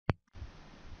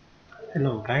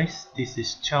Hello guys, this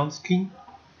is Charles King.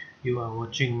 You are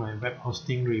watching my web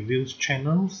hosting reviews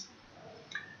channels,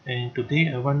 and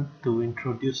today I want to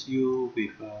introduce you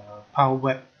with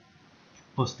Powweb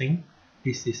hosting.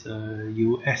 This is a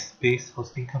US based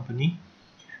hosting company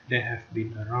that have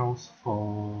been around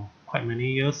for quite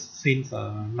many years, since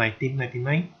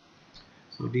 1999.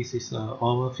 So this is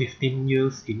over 15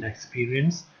 years in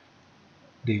experience.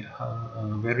 They are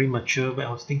a very mature web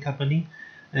hosting company,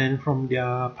 and from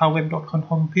their powweb.com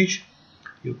homepage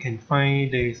you can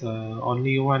find there is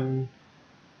only one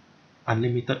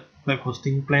unlimited web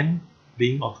hosting plan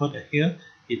being offered here.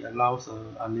 It allows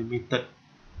unlimited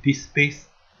disk space,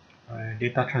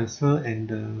 data transfer,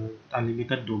 and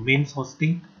unlimited domains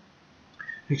hosting,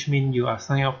 which means you are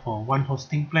signed up for one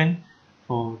hosting plan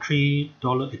for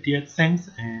 $3.88,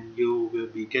 and you will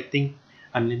be getting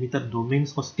unlimited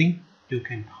domains hosting. You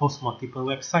can host multiple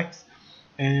websites.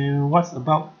 And what's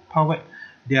about Powweb?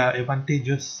 There are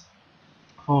advantages.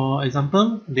 For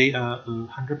example, they are a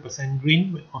 100%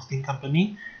 green web hosting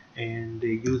company, and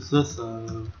they uses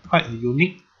quite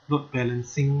unique load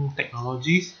balancing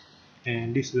technologies,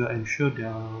 and this will ensure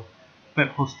their web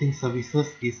hosting services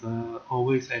is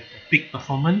always at peak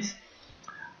performance.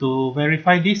 To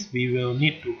verify this, we will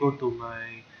need to go to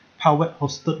my Powweb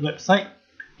hosted website.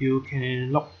 You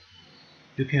can log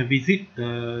you can visit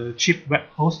the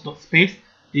cheapwebhost.space.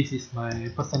 This is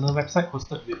my personal website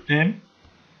hosted with them,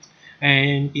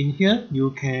 and in here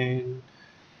you can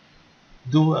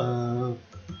do a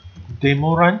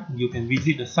demo run. You can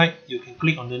visit the site, you can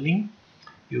click on the link,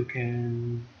 you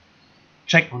can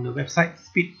check on the website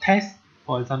speed test.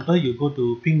 For example, you go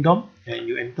to pingdom and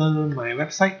you enter my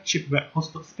website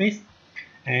cheapwebhost.space,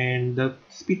 and the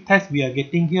speed test we are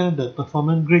getting here, the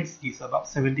performance grades is about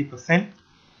 70%,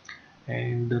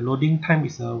 and the loading time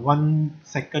is 1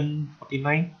 second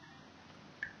 49.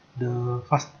 The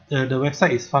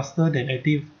website is faster than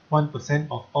 81%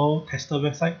 of all tested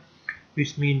website,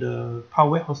 which means the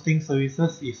Powweb hosting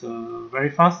services is very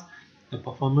fast. The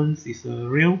performance is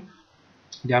real.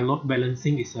 Their load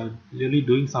balancing is really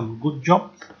doing some good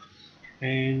job.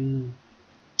 And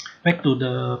back to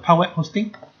the Powweb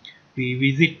hosting, we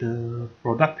visit the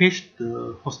product page,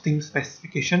 the hosting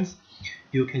specifications.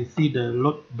 You can see the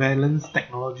load balance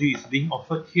technology is being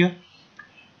offered here.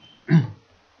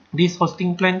 This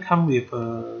hosting plan comes with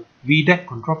vDeck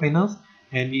control panels,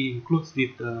 and it includes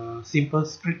with the simple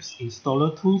scripts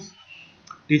installer tools.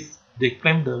 They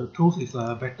claim the tools is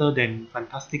better than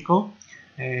Fantastico,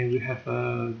 and we have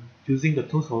using the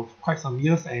tools for quite some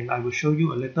years, and I will show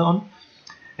you later on.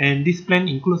 And this plan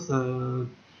includes $100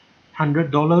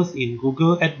 in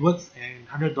Google AdWords and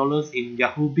 $100 in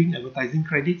Yahoo Bing advertising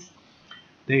credits.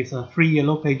 There is a free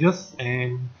yellow pages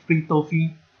and free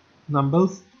toll-free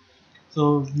numbers.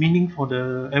 So meaning for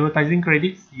the advertising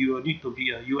credits, you will need to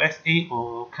be a USA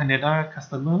or Canada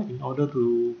customer in order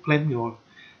to claim your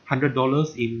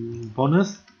 $100 in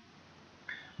bonus.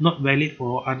 Not valid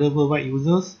for other worldwide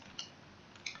users.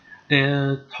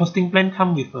 The hosting plan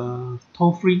comes with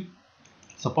toll-free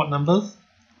support numbers.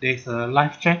 There is a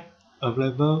live chat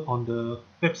available on the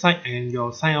website, and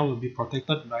your sign-up will be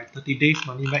protected by 30 days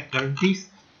money-back guarantees.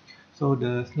 So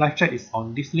the live chat is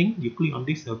on this link. You click on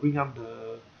this, will bring up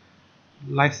the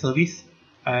live service.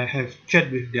 I have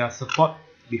chat with their support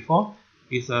before.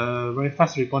 It's very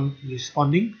fast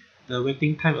responding. The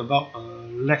waiting time about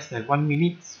less than 1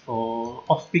 minute for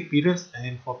off-peak periods,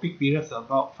 and for peak periods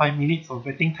about 5 minutes of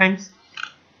waiting times.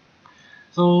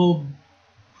 So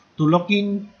to log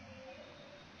in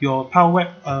your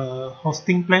Powweb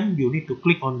hosting plan, you need to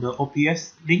click on the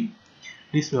OPS link.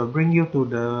 This will bring you to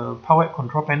the Powweb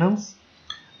control panels.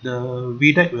 The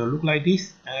vDeck will look like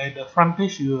this. At the front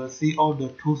page, you will see all the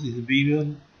tools is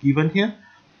given here.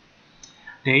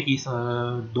 There is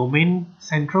a domain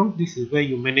central. This is where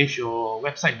you manage your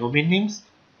website domain names.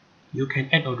 You can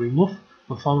add or remove,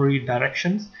 perform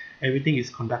redirections. Everything is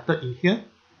conducted in here.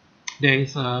 There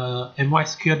is a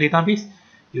MySQL database.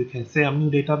 You can set up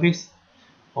new database,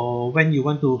 or when you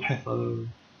want to have a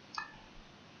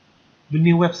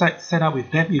new website set up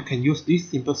with them, you can use this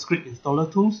simple script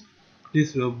installer tools.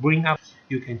 This will bring up,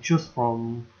 you can choose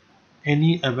from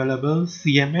any available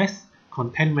CMS,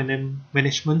 content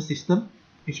management system,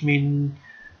 which means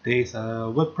there is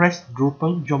a WordPress,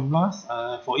 Drupal, Joomla.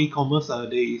 For e-commerce,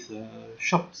 there is a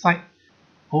Shopsite,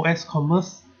 OS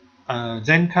Commerce,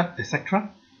 Zencut,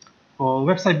 etc. For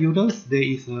website builders, there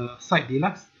is a Site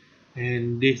Deluxe,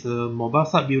 and there is a mobile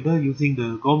site builder using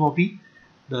the GoMobi.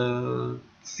 The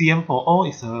CM for all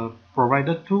is a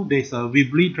provided tool. There is a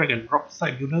Weebly drag and drop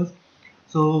site builders.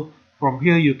 So from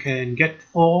here you can get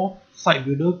 4 site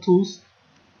builder tools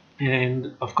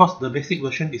And of course the basic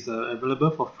version is available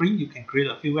for free. You can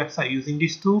create a few websites using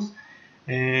these tools.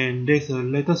 And there's a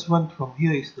latest one from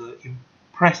here is the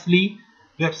Impressly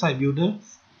website builder.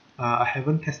 I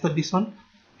haven't tested this one.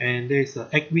 And there's a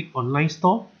Acquit online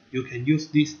store. You can use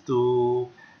this to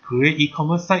create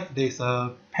e-commerce site. There's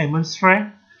a payment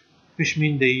thread, which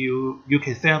means that you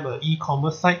can set up an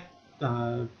e-commerce site,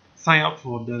 sign up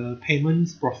for the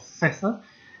payments processor,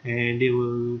 and they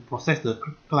will process the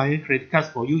client credit cards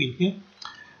for you in here.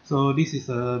 So this is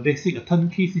a basic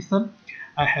turnkey system.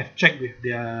 I have checked with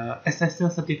their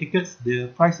SSL certificates. The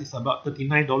price is about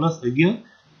 $39 a year.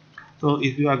 So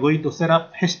if you are going to set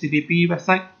up HTTP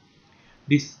website,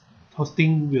 this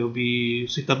hosting will be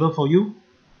suitable for you.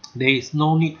 There is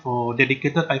no need for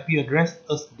dedicated IP address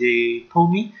as they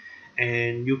told me,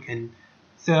 and you can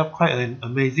set up quite an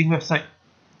amazing website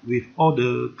with all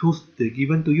the tools they're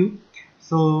given to you.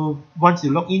 So once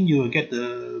you log in, you will get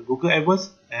the Google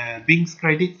AdWords, Bing's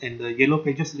credits, and the Yellow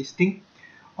Pages listing,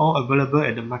 all available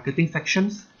at the marketing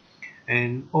sections.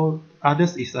 And all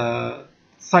others is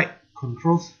site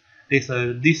controls. There's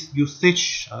this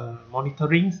usage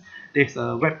monitoring. There's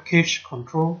a web cache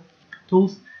control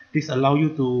tools. This allow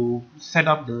you to set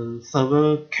up the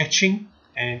server caching,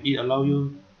 and it allow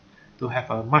you to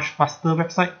have a much faster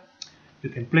website. You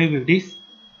can play with this.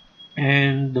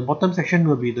 And the bottom section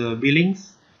will be the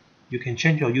billings. You can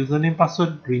change your username,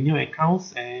 password, renew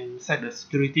accounts, and set the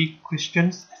security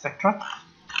questions, etc.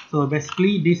 So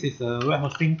basically this is a web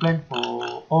hosting plan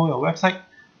for all your website,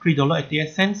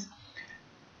 $3.88.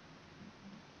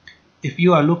 If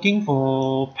you are looking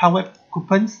for Powweb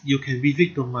coupons, you can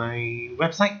visit to my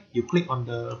website. You click on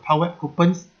the Powweb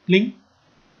coupons link.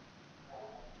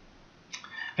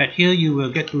 At here you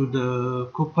will get to the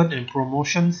coupon and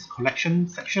promotions collection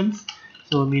sections.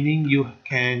 So meaning you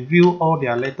can view all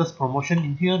their latest promotion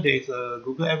in here. There is a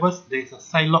Google AdWords, there is a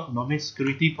Sidelock domain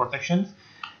security protections,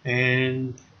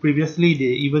 and previously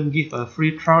they even give a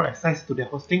free trial access to their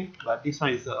hosting, but this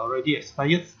one is already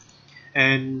expired.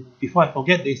 And before I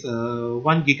forget, there is a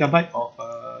 1 GB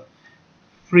of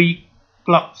free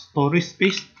cloud storage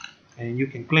space, and you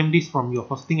can claim this from your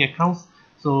hosting accounts.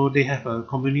 So they have a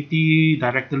community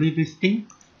directory listing.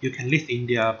 You can list in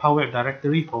their Powweb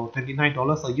directory for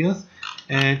 $29 a year.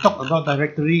 And talk about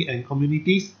directory and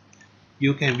communities,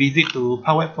 you can visit to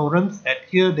Powweb forums. At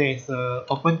here there is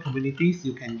open communities.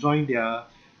 You can join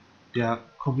their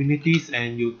communities,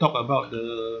 and you talk about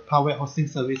the Powweb hosting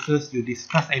services. You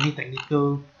discuss any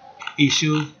technical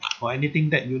issues or anything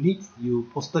that you need. You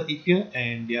posted it here,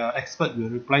 and their expert will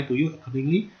reply to you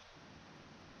accordingly.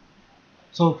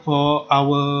 So for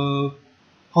our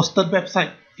hosted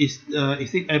website, is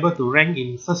it able to rank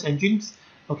in search engines?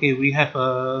 Okay, we have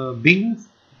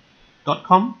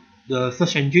Bing.com, the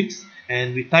search engines,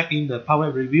 and we type in the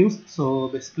Powweb reviews. So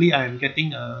basically, I am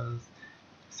getting a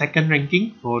second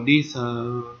ranking for these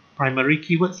primary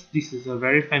keywords. This is a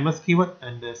very famous keyword,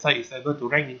 and the site is able to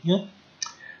rank in here.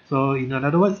 So in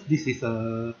other words, this is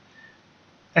a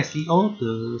SEO,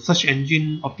 the search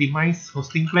engine optimized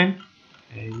hosting plan,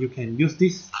 and you can use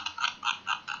this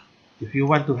if you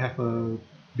want to have a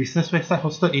business website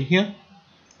hosted in here.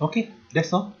 Okay,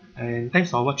 that's all, and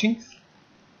thanks for watching.